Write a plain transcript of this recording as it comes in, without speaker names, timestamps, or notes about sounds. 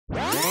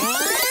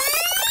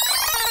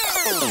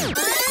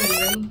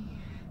ready?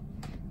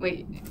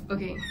 Wait,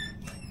 okay.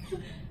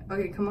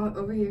 Okay, come on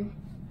over here.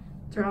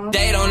 Turn on.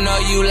 They don't know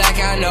you like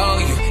I know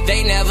you.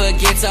 They never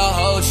get to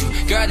hold you.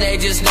 Girl, they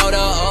just know to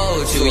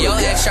hold you. Your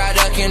ex try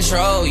to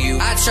control you.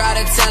 I try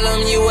to tell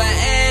them you an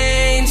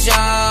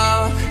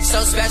angel.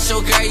 So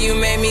special, girl, you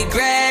made me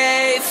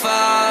grateful.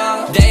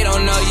 They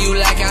don't know you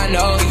like I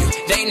know you.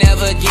 They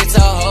never get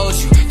to hold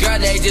you. Girl,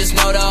 they just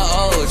know to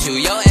hold you.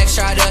 Your ex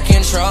try to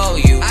control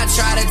you. I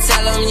try to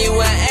tell them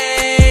you an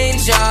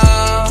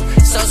angel.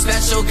 So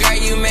special, girl,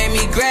 you made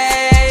me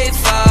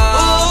grateful.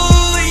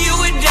 Ooh, you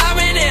a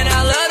diamond and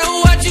I love to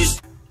watch you.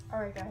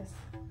 Alright, guys.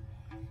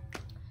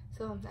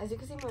 So, as you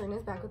can see,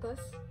 Marina's back with us.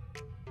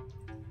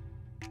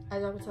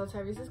 As I would tell,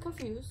 Tyrese is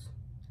confused.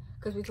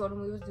 Because we told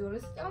him we was doing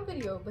this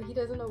video, but he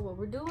doesn't know what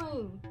we're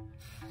doing.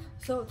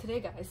 So, today,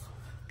 guys,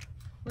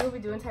 we will be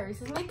doing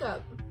Tyrese's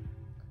makeup.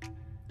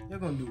 You're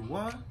gonna do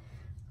what?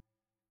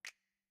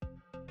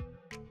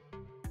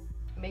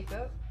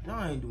 Makeup?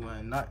 Y'all ain't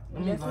doing not.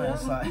 Let me Yes, go we are.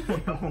 inside.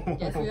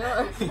 Yes, we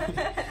are.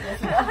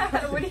 Yes, we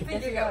are. Where do you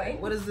think you're going?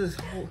 What is this?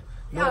 Whole,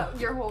 No,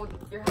 you're held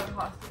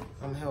hostage.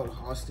 I'm held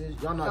hostage.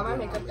 Y'all not Got my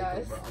doing makeup,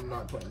 guys. bro. I'm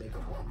not putting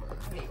makeup on, bro.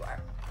 There you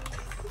are.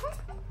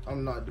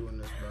 I'm not doing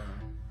this, bro.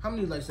 How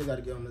many likes they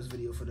gotta get on this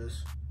video for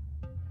this?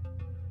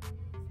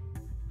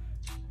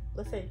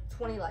 Let's say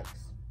 20 likes.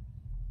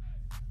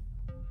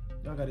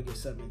 Y'all gotta get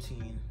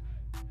 17.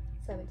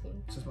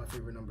 17. Since my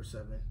favorite number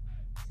 7.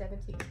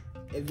 17.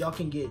 If y'all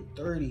can get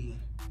 30,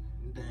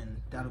 then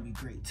that'll be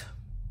great.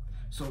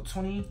 So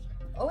 20.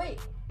 Oh, wait.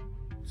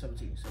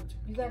 17.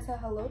 You gotta say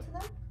hello to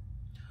them?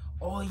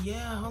 Oh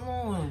yeah,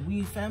 hold on.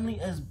 We family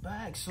is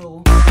back,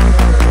 so.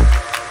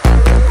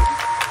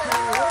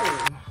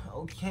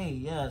 Okay,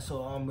 yeah.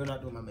 So we're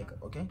not doing my makeup,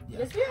 okay? Yeah.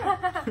 Yes, we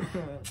are.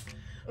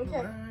 Okay.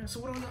 Alright, so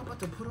what are y'all about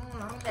to put on?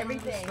 I don't know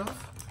Everything. this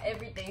stuff.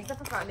 Everything except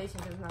for foundation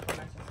because it's not for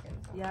matching skin.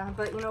 Yeah,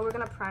 but you know we're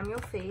gonna prime your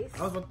face.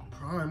 I was about to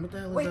prime. What the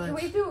hell is Wait,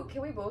 that?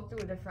 can we both do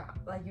a different?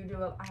 Like you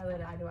do an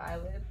eyelid, I do an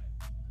eyelid.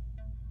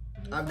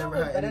 You I've sound never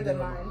had better anything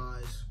than on mine. my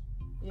eyes.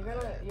 You're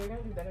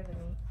gonna do better than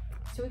me.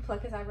 Should we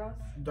pluck his eyebrows?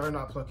 They're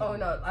not plucking. Oh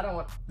no, I don't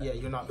want. Yeah,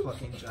 you're not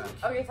plucking, Jack.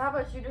 Okay, so how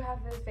about you do half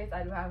of his face,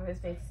 I do half of his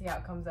face. See how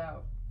it comes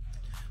out.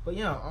 But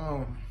yeah,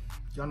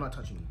 y'all not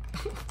touching me.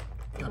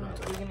 Y'all not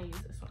touching We're gonna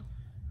use this one.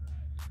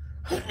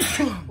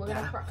 We're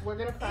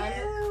gonna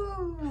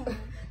prime.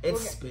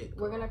 It's spit.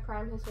 We're gonna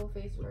prime his whole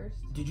face first.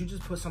 Did you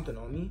just put something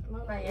on me? No,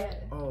 not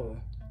yet. Oh.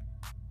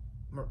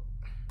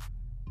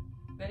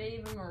 That ain't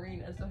even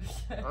Marina, so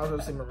shit. I was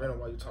gonna say Marina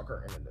while you talk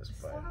her into this,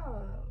 but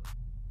Stop.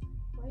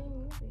 Why are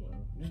you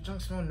moving? this junk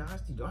smell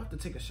nasty. Do I have to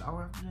take a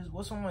shower after this?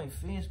 What's on my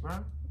face,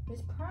 bro?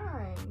 It's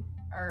prime.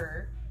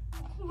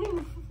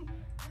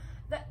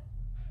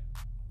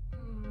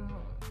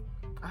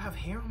 I have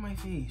hair on my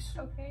face.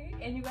 Okay,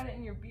 and you got it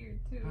in your beard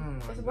too. Oh my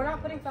We're not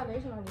God. putting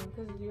foundation on you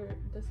because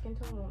the skin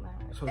tone won't match.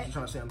 So you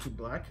trying to say I'm too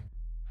black?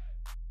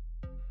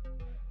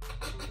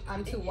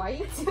 I'm too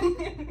white.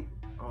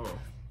 Oh,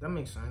 that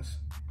makes sense.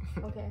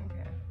 Okay.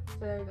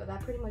 So there you go.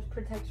 That pretty much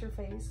protects your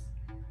face.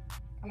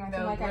 I'm Even acting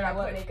though like I we're know not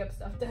what putting- makeup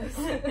stuff does.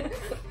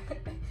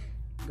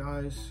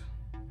 Guys,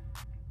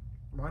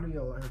 why do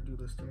y'all let her do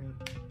this to me?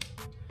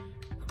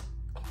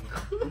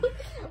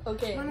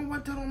 Okay. I don't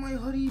want that on my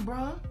hoodie,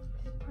 bruh.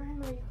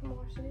 Primer, you can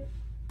wash it.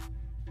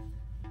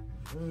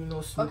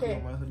 No Snoopy Okay.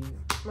 on my hoodie.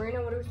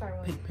 Marina, what are we starting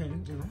with? Pig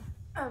pen, you know.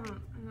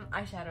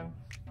 Eyeshadow.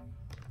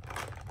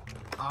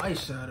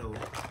 Eyeshadow.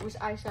 Which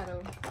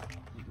eyeshadow?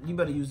 You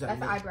better use that. That's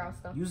the naked. eyebrow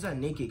stuff. Use that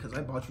naked, cause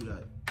I bought you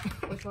that.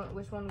 Which one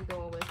we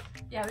going with?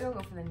 Yeah, we're gonna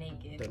go for the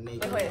naked. The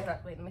naked. Wait,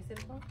 let me see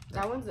this one.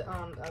 That one's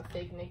a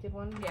fake naked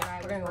one.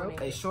 Yeah, we're gonna go naked.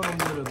 Hey, show them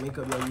what the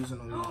makeup y'all using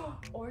on me.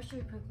 Or should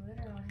we put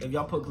glitter on it? If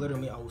y'all put glitter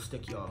on me, I will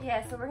stick y'all.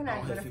 Yeah, so we're gonna I'll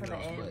add hit glitter for the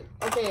females, end.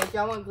 but Okay, if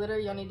y'all want glitter,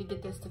 y'all need to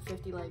get this to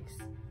 50 likes.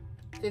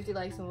 50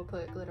 likes and we'll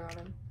put glitter on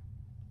him.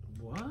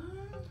 what?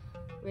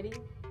 Ready?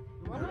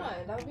 Why No.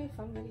 not? That would be a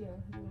fun video.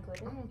 Doing I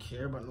glitter. don't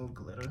care about no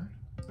glitter.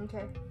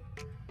 Okay.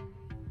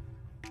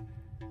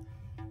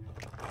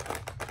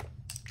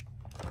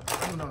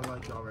 I'm not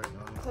like y'all right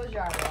now. Close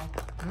your eyebrow.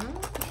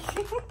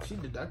 She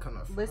did that kind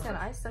of. Listen,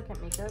 I suck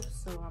at makeup,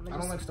 so I'm I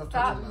gonna don't like stuff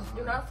Stop. touching my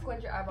Do eye. not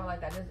squint your eyebrow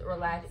like that. Just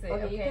relax it,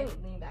 Okay, okay? you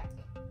can lean back.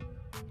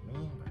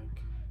 Lean back.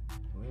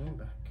 Lean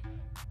back.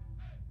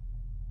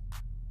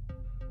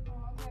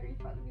 Oh, Clary's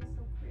about to be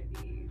so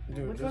pretty.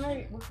 Dude, Which this, one are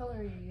you, what color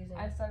are you using?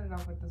 I started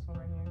off with this one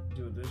right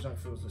here. dude, this junk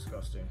feels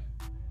disgusting.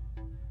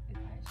 It's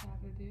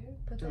eyeshadow, dude.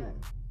 Put Dude, that.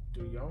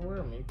 do y'all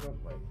wear makeup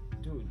like?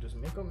 Dude, does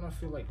makeup not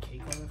feel like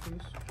cake on your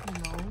face?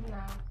 No.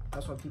 Nah.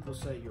 That's why people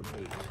say you're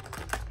baked.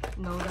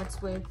 No,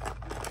 that's with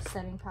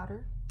setting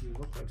powder. You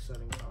look like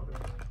setting powder.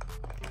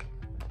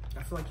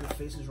 I feel like your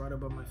face is right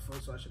above my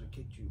foot, so I should have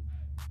kicked you.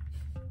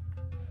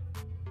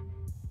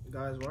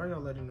 Guys, why are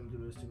y'all letting them do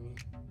this to me?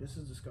 This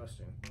is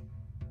disgusting.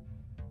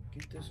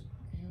 Get this.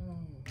 Ew.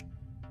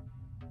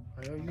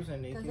 Are y'all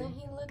using naked? Doesn't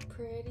he look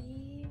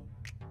pretty?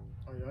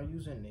 Are y'all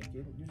using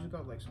naked? You just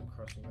got like some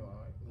crust in your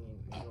eye. I mean,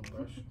 in your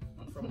brush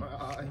from my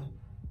eye.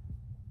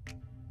 I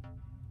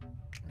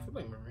feel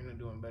like Marina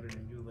doing better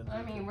than you, Lindsay.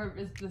 I mean,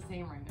 it's the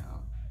same right now.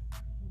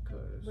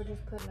 Cause We're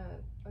just putting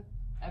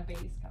A base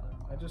color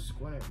on. I just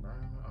squinted, bro.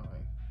 My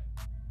eye.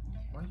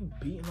 Why are you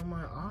beating on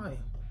my eye?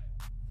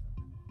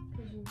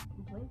 because you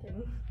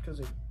blinking. Cause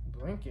it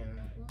blinking.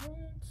 What?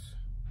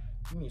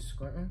 You mean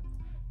squinting?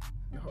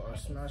 You are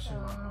smashing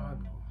my eyeball.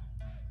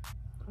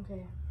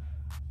 Okay.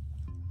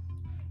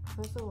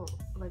 It's also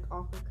like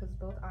awkward because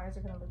both eyes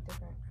are gonna look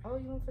different. Oh,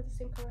 you went for the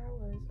same color I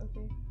was.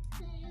 Okay.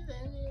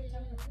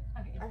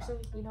 Okay, Actually,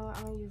 you know what?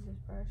 I'm gonna use this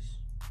brush.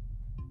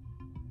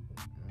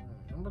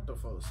 I'm about to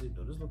fall asleep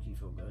though. This look-y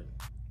feel good.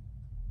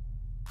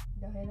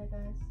 Y'all hear that,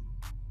 guys?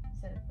 He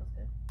said it feels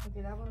good.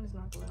 Okay, that one is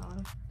not going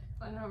on.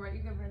 I know, right?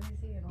 You can really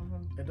see it on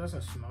him. It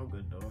doesn't smell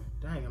good though.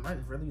 Dang, am I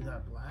really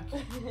that black?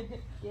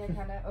 Yeah,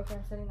 kinda. Okay,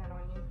 I'm setting that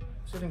on you.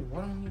 Sitting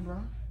what on me, bro?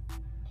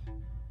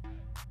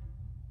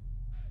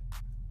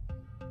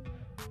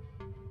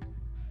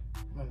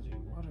 Lindsay,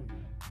 what are you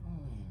doing?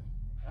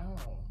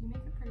 Ow. You make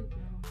a pretty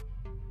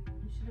girl.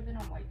 You should have been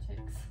on White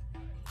Chicks.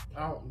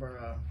 Out,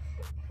 bruh.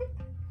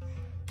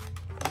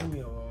 Leave me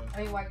alone.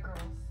 I mean, white girls.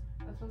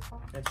 That's what it's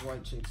called? It's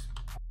white chicks.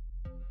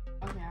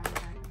 Okay, I'm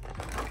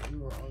sorry.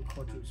 You are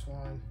uncultured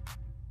swine.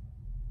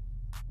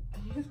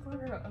 You just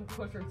called her an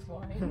uncultured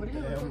swine. What are you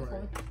Yeah, I'm looking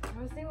right. for?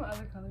 I was thinking what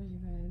other colors you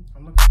had.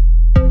 I'm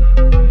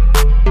looking.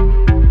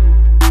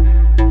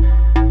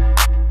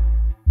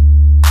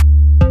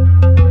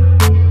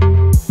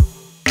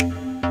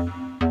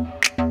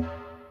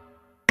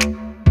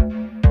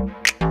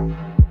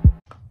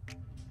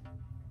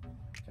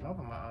 Can I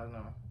open my eyes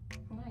now?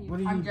 What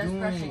are I'm you just doing?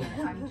 brushing it.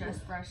 I'm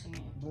just brushing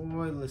it.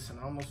 Boy, listen,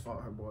 I almost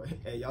fought her, boy.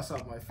 Hey, y'all saw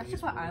my I face.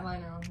 should put boy.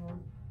 eyeliner on here.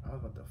 I was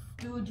about to.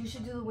 Dude, you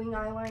should do the wing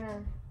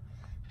eyeliner.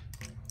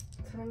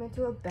 Turn him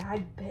into a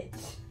bad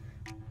bitch.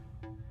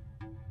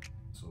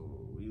 So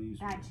we use.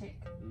 Bad chick.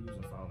 We use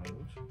a foul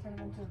language. Turn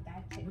her into a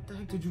bad chick. What the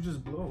heck did you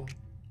just blow?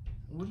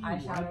 What are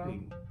you Eyeshadow.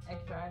 wiping?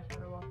 Extra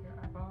eyeshadow off your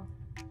eyeball.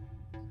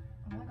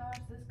 Oh my gosh,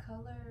 this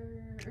color.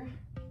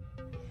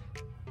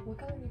 What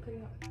color are you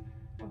putting on?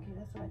 Okay,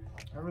 that's what I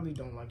thought. I really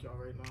don't like y'all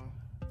right now.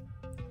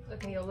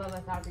 Okay, you'll love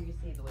us after you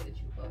see the way that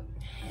you look.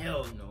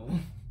 Hell no.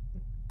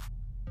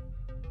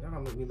 Y'all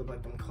gonna make me look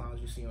like them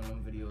clowns you see on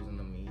them videos and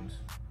the memes.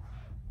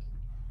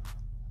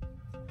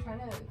 I'm trying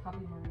to copy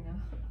Marina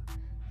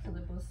so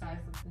that both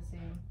sides look the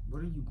same. What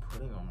are you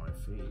putting on my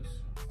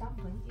face? Stop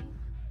blinking.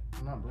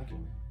 I'm not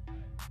blinking.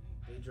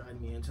 They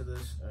dragged me into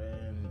this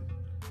and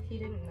He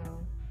didn't know.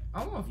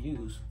 I want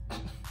views.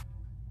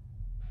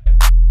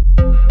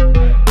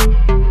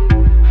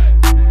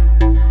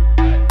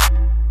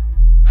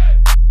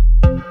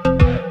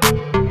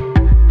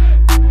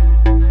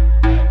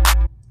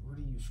 What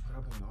are you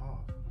scrubbing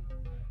off?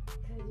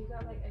 Because you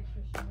got like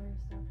extra shimmer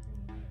stuff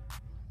in here.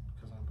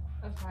 Because I'm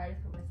black. I'm sorry, I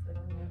just put my spit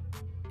on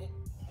you.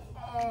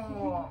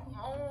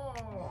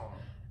 Oh.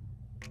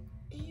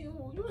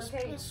 Ew, your Okay.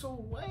 spit's so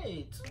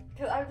wet.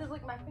 Because I just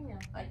lick my finger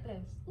like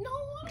this. No.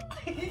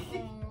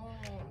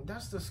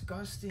 That's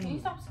disgusting. Can you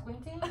stop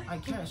squinting? I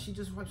can't. She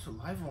just wiped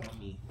saliva on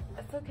me.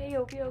 That's okay,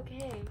 you'll be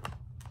okay.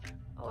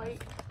 Oh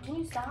wait. Can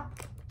you stop?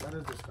 That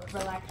is disgusting.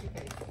 Relax your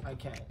face. I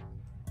can't.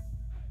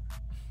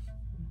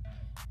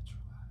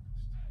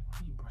 Why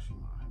are you brushing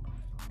my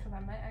eyebrows? Because I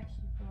might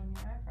actually fill in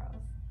your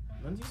eyebrows.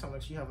 Lindsay sounds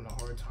like she's having a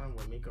hard time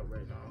with makeup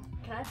right now.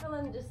 Can I fill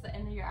in just the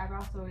end of your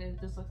eyebrow so it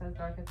just looks as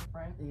dark as the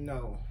front?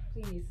 No.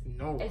 Please.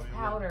 No. It's Marina.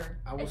 powder.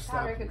 I will It's slap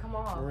powder. It you. could come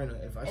off. Marina,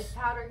 if I... It's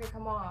powder. It could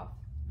come off.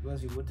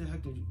 Lindsay, what the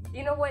heck did you...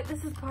 You know what?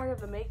 This is part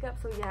of the makeup,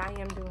 so yeah, I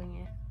am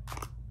doing it.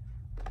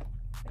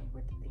 Wait,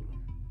 where'd the thing?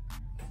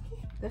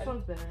 This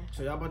one's better.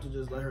 So y'all about to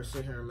just let her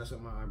sit here and mess up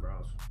my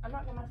eyebrows? I'm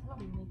not gonna tell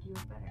you to make you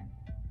look better.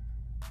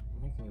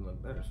 Make me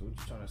look better. So what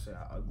you trying to say?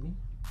 I ugly?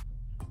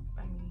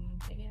 I mean,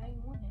 take it how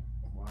you want it.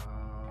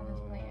 I'm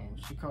just Wow. playing.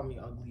 She called me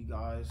ugly,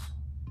 guys.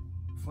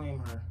 Flame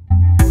her.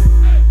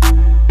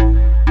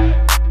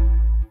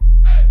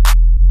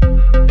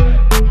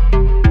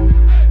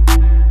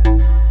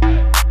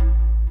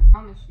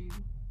 Promise you.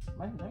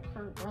 My neck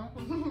hurt, bro.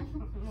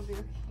 It'll be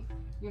okay.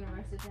 You gonna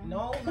rest it down?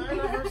 No, man,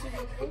 that hurts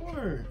even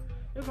more.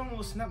 It's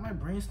almost snapped my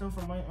brainstem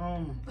from my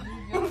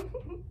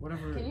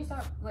whatever. Can you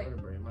stop like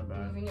vertebrae, my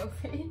bad. moving your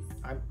face?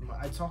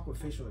 I talk with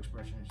facial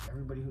expressions.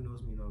 Everybody who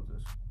knows me knows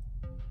this.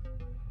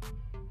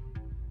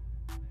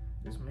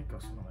 This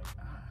makeup smell like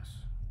ass.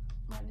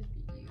 Might just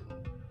be you.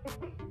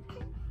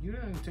 You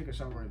didn't take a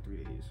shower in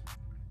 3 days.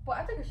 Well,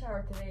 I took a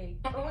shower today.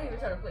 Don't even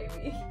try to play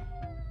me.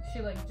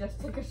 She like just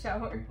took a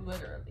shower,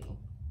 literally.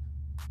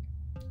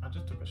 I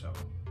just took a shower.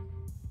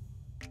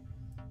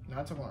 No,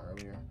 I took one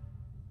earlier.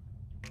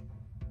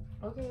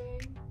 Okay.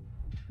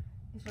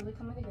 It's really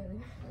coming together.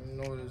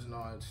 No, it is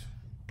not.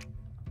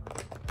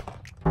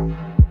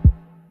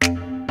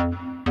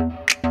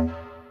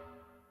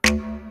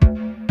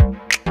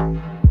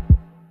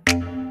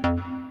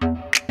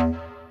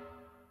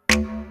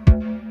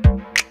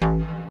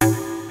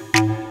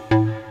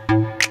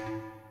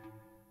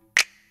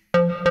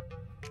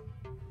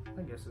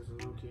 I guess this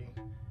is okay.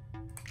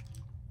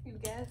 You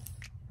guess?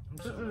 I'm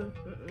sorry.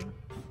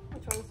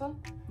 Which one? This one?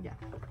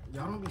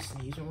 Y'all don't be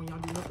sneezing when y'all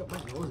do makeup.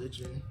 My nose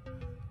itching.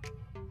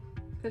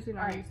 Because you're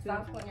not Alright, used to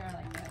stop it. putting your eye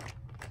like that.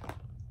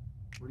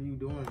 What are you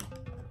doing?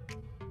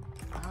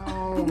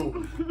 Ow!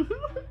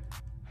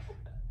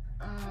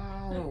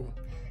 Ow!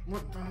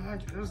 What the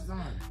heck is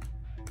that?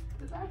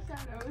 It's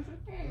eyeshadow, it's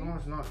okay. No,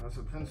 it's not. That's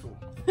a pencil.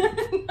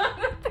 Not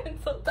a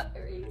pencil,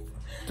 Tyrese.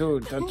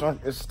 Dude, that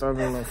junk is stuck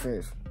in my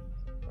face.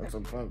 That's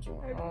a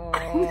pencil. I Oh.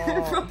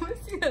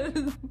 promise you that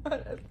is not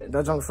a pencil.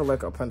 That junk feel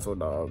like a pencil,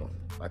 dog.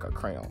 Like a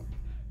crayon.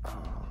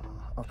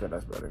 Okay,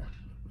 that's better.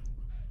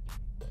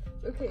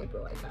 Okay,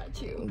 bro, I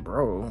got you.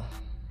 Bro.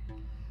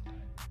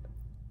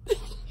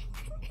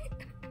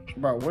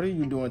 Bro, what are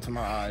you doing to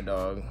my eye,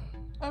 dog?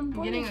 I'm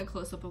getting a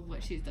close-up of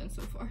what she's done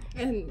so far.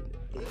 And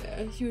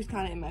yeah, she was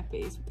kind of in my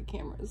face with the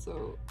camera,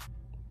 so...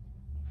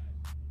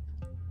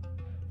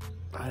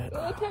 Oh,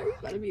 Tyree's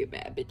about to be a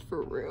bad bitch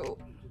for real.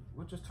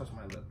 What just touched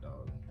my lip,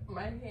 dog?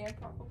 My hand,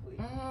 probably.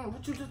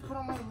 What you just put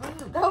on my lip?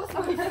 That was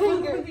my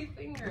finger.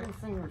 Your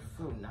fingers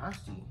feel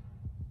nasty. I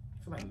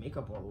feel like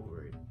makeup all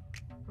over it.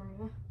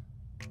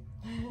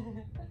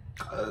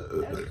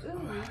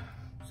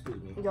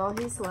 Excuse me. Y'all,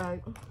 he's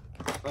swag.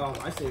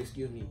 I say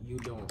excuse me, you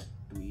don't,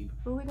 dweeb.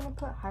 Are we gonna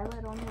put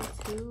highlight on here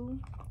too?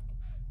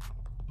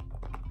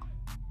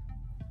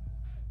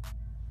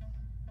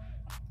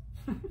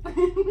 Bro,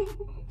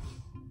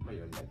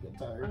 your neck get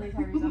tired. Okay,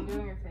 Tyrese, I'm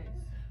doing your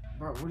face.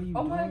 Bro, what are you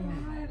Oh doing? my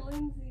god,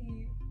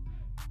 Lindsay.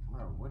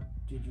 Bro, what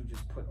did you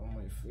just put on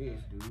my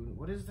face, dude?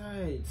 What is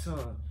that?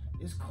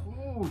 It's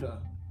cold.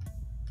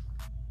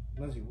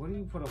 Lindsay, what do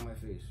you put on my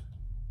face?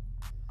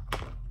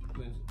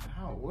 Lindsay,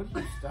 ow, what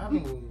are you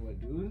stabbing me with,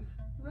 dude?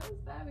 I'm not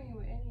stabbing you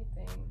with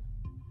anything.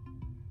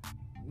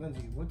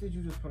 Lindsay, what did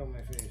you just put on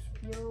my face?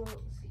 You'll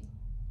see.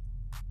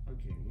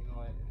 Okay, you know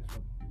what? It's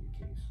not your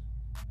case.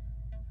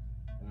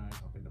 And I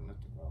talk about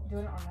domestic violence.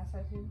 Doing it on that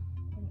side too?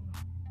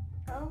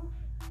 No.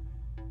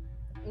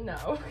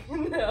 No.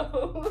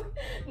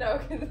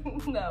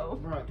 No.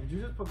 Bro, did you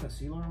just put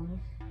concealer on me?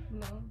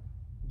 No.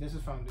 This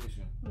is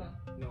foundation. No.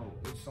 No,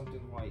 it's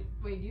something white.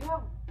 Wait, do you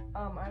have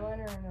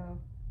eyeliner or no?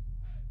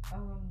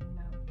 No.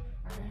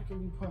 How the heck are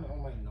you putting it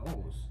on my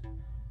nose?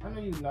 I know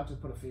you not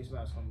just put a face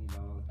mask on me,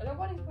 dog.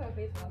 Nobody's putting a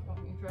face mask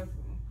on me, trust me.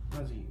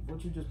 Lindsay,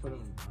 what you just put on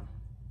me, bro?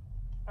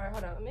 Alright,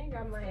 hold on. Let me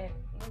grab my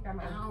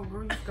Ow,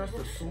 bro, you scratched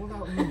the soul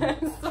out of me.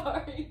 I'm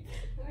sorry.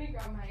 Let me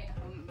grab my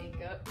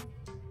makeup.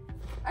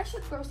 I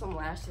should throw some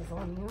lashes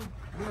on you.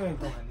 You ain't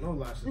throwing no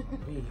lashes on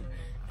me.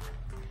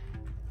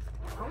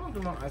 I want to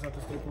do my eyes have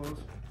to stay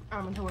closed.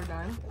 Until we're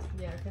done.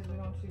 Yeah, because we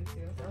don't choose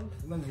to. So.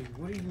 Lindsay,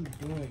 what are you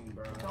doing,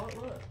 bro? Don't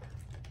look.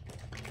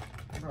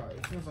 Bro,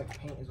 it feels like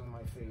paint is on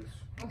my face.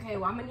 Okay,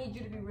 well, I'm gonna need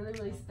you to be really,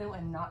 really still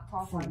and not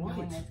talk while I'm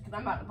doing this, because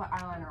I'm about to put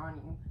eyeliner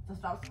on you. So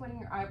stop squinting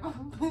your eyebrows,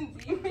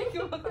 Lindsay. You make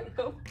it look like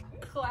a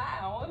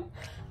clown.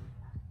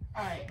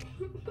 Alright.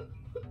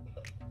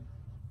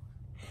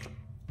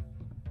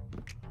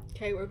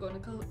 Okay, we're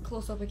going to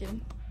close up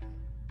again.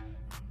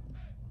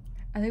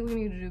 I think we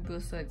need to do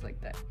both sides like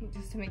that,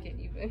 just to make it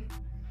even.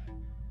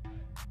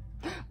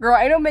 Girl,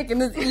 I don't making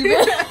this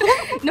even.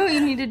 No, you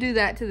need to do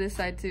that to this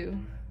side too.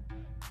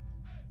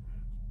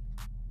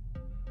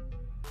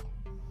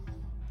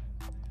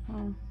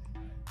 I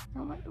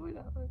don't like the way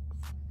that looks.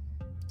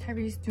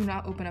 Tyrese, do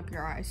not open up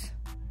your eyes.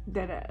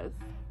 Deadass.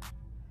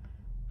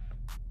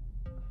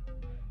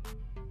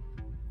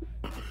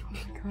 Oh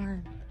my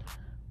god.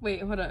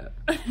 Wait, hold up.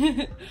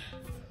 Uh-oh,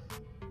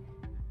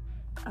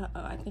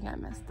 I think I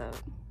messed up.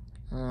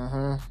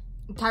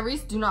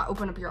 Tyrese, do not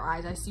open up your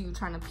eyes. I see you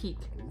trying to peek.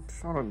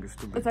 Shut up, you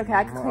stupid. It's okay,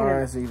 I can clean it.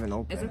 My eyes even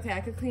open. It's okay,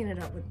 I could clean it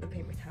up with the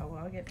paper towel.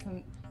 I'll get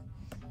some.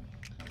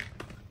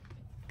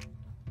 I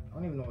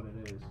don't even know what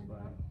it is, but...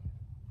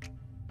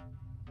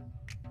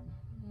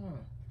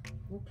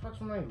 Who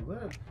touched my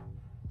lip?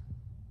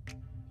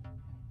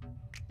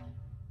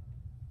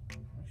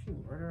 She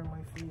murder in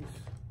my face.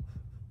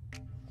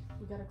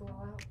 We gotta go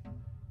all out.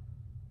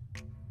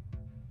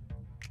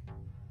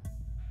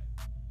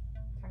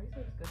 Tyrese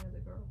looks good as a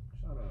girl.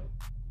 Shut up.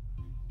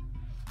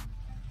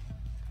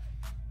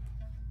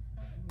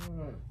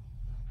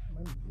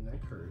 My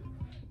neck hurt.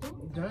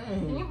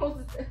 Dang. Can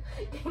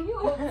you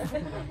hold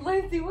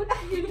Lindsay, what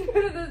did you do to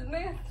this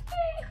man's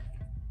face?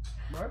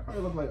 Bro, I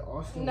probably look like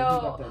Austin. No. When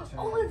he got that tan.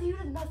 Oh, Lindsay, you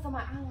just messed up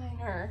my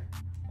eyeliner.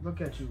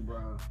 Look at you,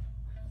 bro.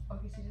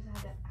 Okay, she just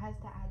has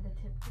to add the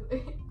tip to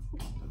it.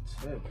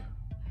 The tip.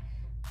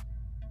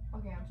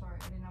 Okay, I'm sorry.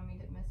 I did not mean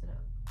to mess it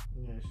up.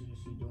 Yeah, she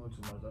doing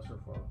too much. That's her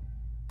fault.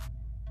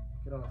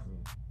 Get off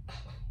me.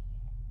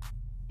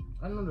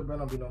 I know there better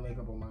not be no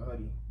makeup on my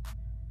hoodie.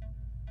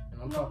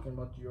 And I'm talking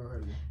about your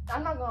hoodie.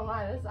 I'm not gonna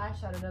lie, this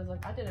eyeshadow does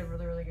look. I did a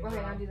really, really good job.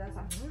 Okay, now do that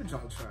side. You're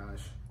junk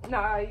trash.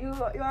 Nah, you'll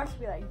actually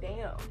be like,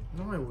 damn.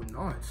 No, I would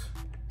not.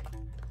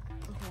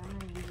 Okay, I'm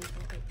gonna use this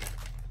real quick.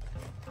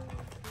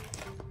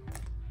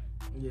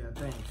 Yeah,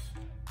 thanks.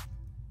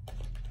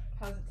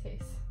 How's it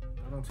taste? I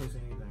don't taste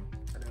anything.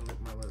 I didn't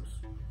lick my lips.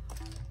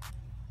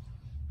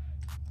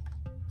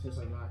 Tastes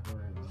like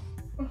macaroni right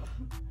now.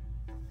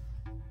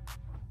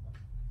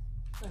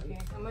 Okay,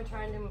 I'm gonna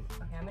try and do.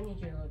 Okay, I'm gonna need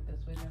you to look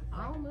this way.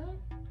 Ow, man.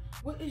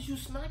 What is you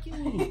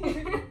smacking me?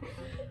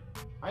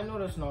 I know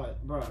that's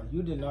not, bro.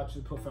 You did not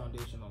just put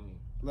foundation on me.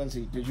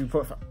 Lindsay, did you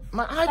put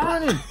my eye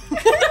burning?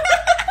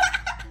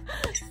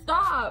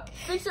 Stop.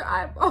 Fix your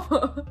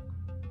eyeball.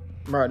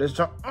 Bro, this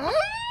junk.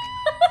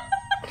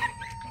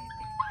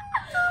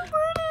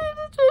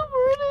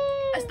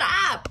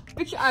 Stop.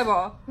 Fix your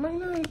eyeball. My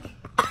leg.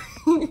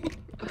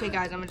 Okay,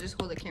 guys, I'm gonna just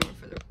hold the camera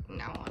for the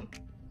now on.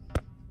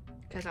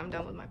 Because I'm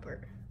done with my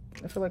part.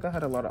 I feel like I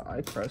had a lot of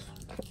eye press.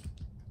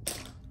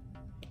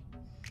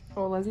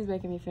 Oh, Lindsay's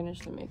making me finish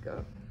the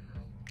makeup.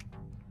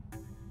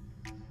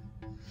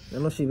 I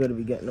know she better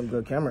be getting them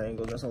good camera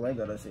angles. That's all I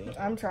gotta see.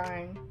 I'm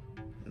trying.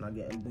 Not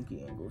getting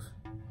bunky angles.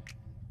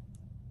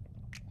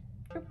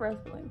 Your breath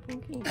like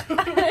bunky.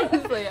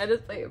 I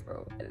just play it,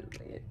 bro. I just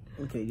play it.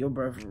 Okay, your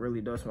breath really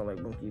does smell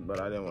like bunky,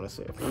 but I didn't want to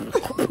say it.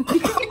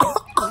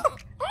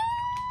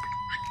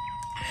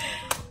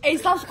 Hey,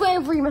 stop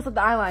squinting before you mess up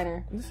the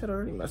eyeliner. This shit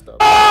already messed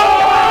up.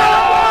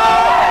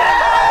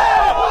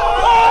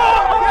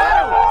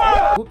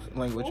 Oops,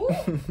 language.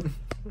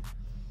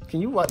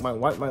 Can you wipe my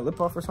lip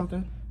off or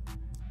something?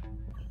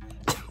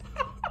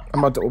 I'm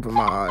about to open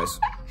my eyes.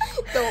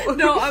 Don't.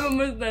 No, I'm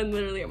almost done,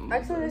 literally.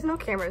 Actually, there's no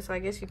camera, so I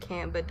guess you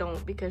can, but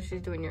don't because she's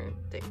doing your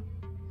thing.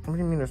 What do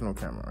you mean there's no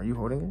camera? Are you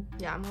holding it?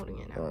 Yeah, I'm holding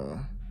it now.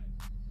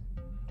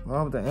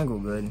 Well, with the angle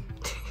good.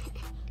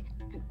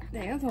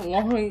 Dang, that's a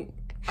long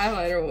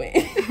eyeliner wait.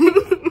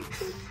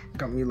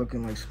 Got me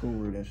looking like school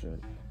rude and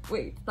shit.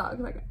 Wait, stop.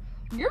 Like,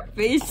 your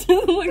face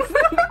just looks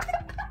like...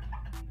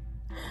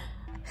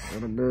 I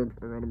got a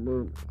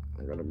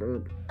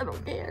burp. I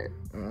don't care.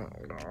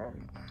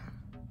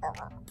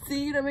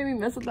 See, that made me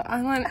mess up the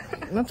eyeliner.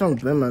 That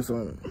tongue's been messed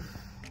up.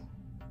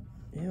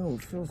 Ew,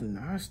 it feels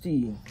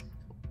nasty.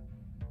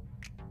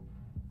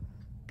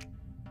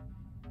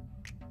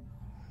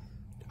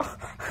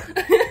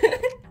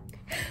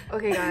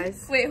 Okay,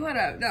 guys. Wait, hold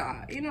up.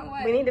 Nah, you know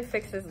what? We need to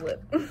fix his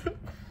lip.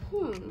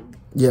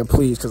 Yeah,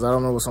 please, because I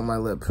don't know what's on my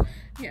lip.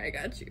 Yeah, I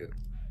got you.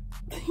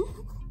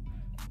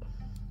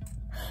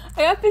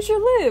 I gotta fix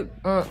your lip.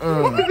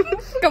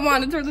 Come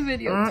on, it's for the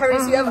video.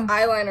 Tyrese, you have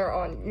eyeliner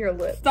on your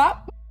lip.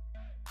 Stop.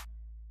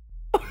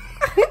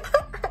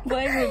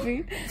 Playing with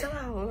me.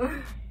 Stop.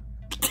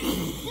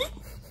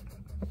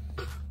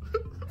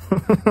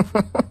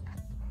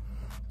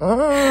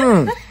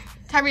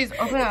 Tyrese,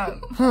 open up.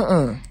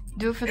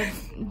 Do it for the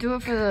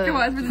Come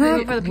on, it's for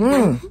the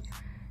video.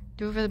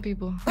 Do it for the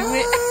people.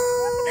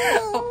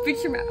 Oh,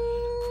 fix your mouth.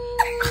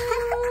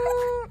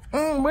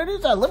 Where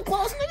is that lip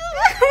gloss, nigga?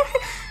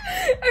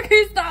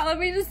 Okay, stop. Let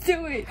me just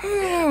do it.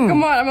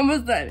 Come on, I'm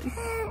almost done.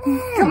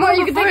 Come on,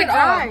 you can take it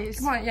off.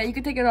 Come on, yeah, you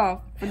can take it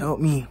off. Help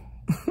me.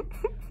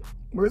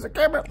 Where's the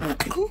camera?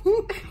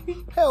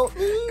 Help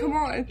me. Come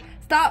on.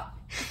 Stop.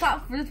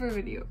 Stop for this for a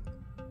video.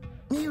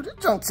 You just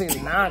don't say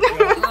not.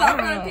 Stop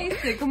trying to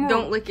taste it. Come on.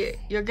 Don't lick it.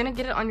 You're gonna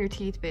get it on your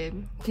teeth,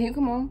 babe. Can you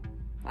come on?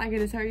 I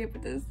gotta hurry up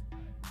with this.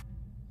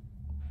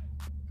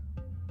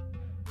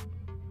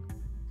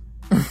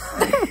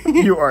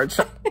 You are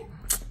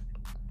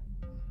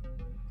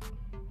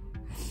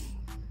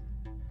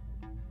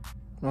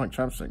like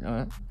chopstick,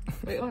 alright?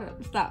 Wait, hold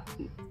up. Stop.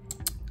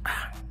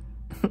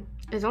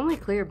 It's only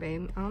clear,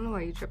 babe. I don't know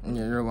why you tripping.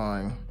 Yeah, you're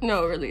lying.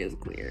 No, it really is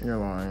clear. You're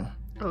lying.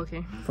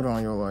 Okay. Put it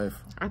on your life.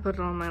 I put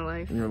it on my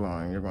life. You're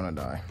lying. You're gonna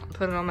die.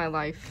 Put it on my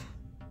life.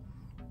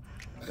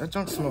 That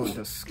junk smells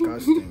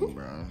disgusting,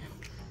 bro.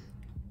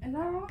 Is that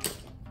wrong?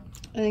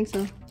 I think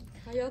so.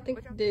 How y'all think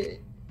you did?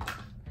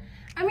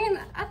 I mean,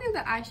 I think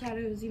the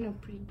eyeshadow is,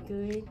 pretty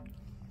good.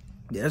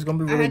 Yeah, it's gonna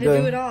be really I had good.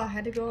 to do it all. I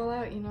had to go all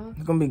out,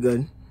 It's gonna be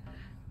good.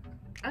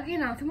 Okay,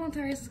 now come on,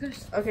 Tyrese,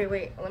 let's go. Okay,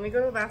 wait. Let me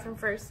go to the bathroom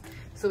first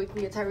so we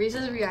can get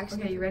Tyrese's reaction.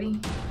 Okay, you ready?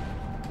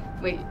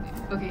 Wait.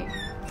 Okay.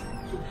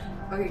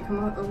 Okay, come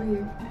on over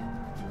here.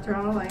 Turn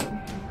on the light.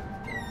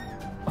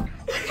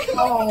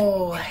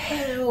 Oh,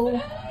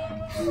 hell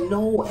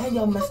no. And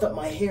y'all messed up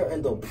my hair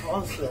in the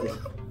process.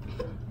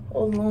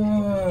 Hold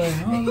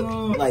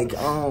on. Like,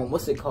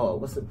 what's it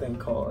called? What's the thing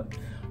called?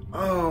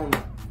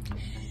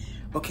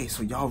 Okay,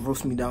 so y'all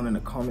roast me down in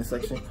the comment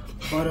section.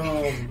 But,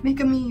 Make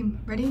a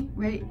meme. Ready?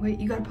 Wait,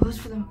 you gotta pose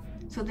for them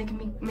so they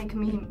can make a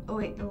meme. Oh,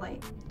 wait, the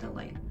light.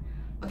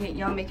 Okay,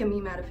 y'all make a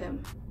meme out of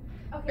him.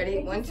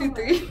 Okay, Ready? 1, 2,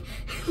 3.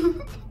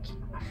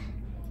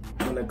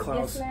 when the clown,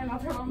 Yes, ma'am, I'll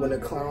turn on when the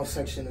clown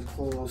section is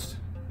closed.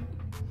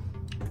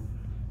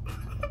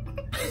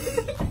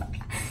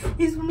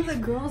 He's one of the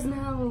girls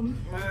now.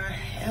 Man,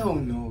 hell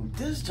no.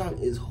 This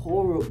junk is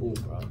horrible,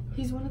 bro.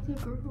 He's one of the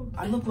girls.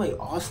 I look like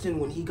Austin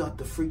when he got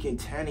the freaking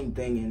tanning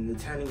thing and the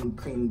tanning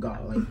cream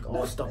got like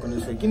all stuck on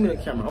his face. Give me the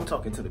camera. I'm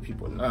talking to the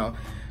people now.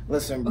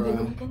 Listen, bro.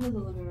 Okay, we can do the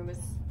living room.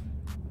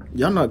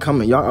 Y'all not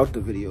coming. Y'all out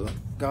the video.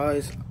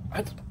 Guys,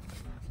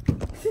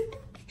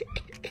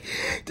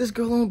 this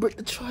girl don't break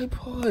the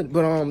tripod.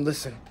 But,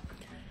 listen.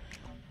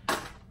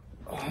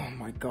 Oh,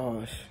 my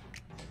gosh.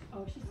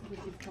 Oh, she's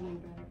coming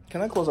back.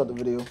 Can I close out the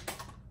video?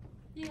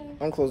 Yeah.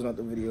 I'm closing out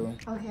the video.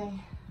 Okay.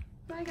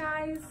 Bye,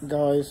 guys.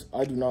 Guys,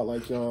 I do not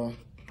like y'all.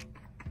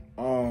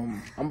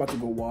 I'm about to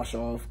go wash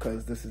off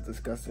because this is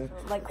disgusting.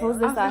 Like, close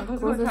this eye. I'm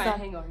Close this try to eye.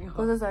 hang on, y'all.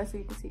 Close this eye so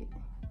you can see it.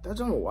 That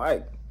junk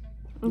white.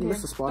 Okay.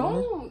 Mr. Spot on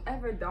it? Don't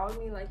ever dog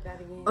me like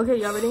that again. Okay,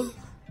 y'all ready?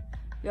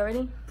 Y'all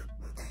ready?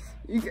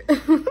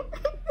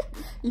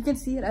 You can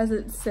see it as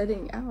it's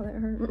setting. Ow, that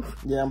hurt.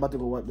 Yeah, I'm about to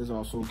go wipe this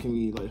off, so can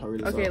we like hurry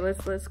this up? Okay,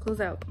 let's close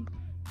out.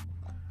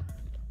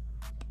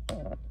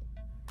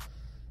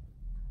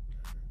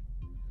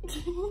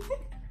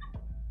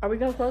 Are we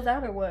gonna close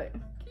out or what?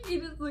 He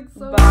just looks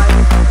so. Bye.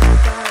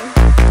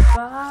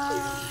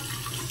 Bye.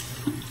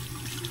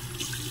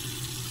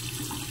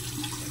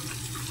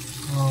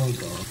 Oh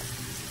god.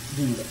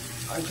 Dude,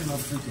 I cannot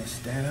freaking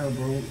stand her,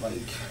 bro.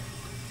 Like,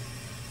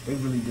 they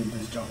really did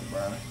this junk,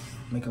 bro.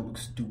 Make her look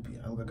stupid.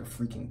 I look like a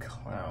freaking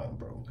clown,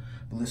 bro.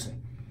 But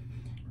listen,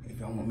 if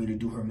y'all want me to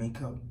do her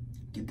makeup,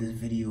 get this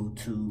video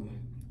to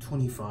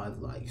 25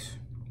 likes.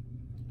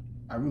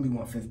 I really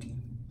want 50.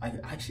 I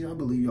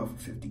believe y'all for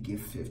 50. Give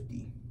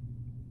 50.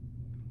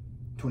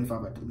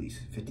 25 at the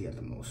least, 50 at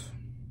the most.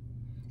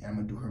 And I'm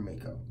gonna do her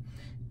makeup.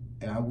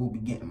 And I will be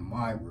getting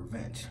my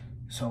revenge.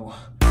 So,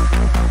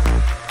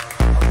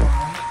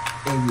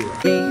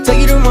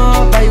 take you to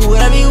mall, buy you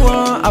whatever you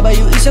want. I'll buy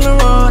you East Saint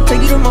Laurent.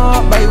 Take you to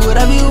mall, buy you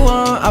whatever you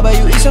want. I'll buy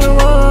you East Saint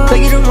Laurent.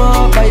 Take you to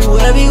mall, buy you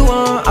whatever you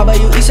want. I'll buy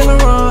you East Saint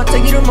Laurent.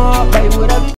 Take you to mall, buy you whatever.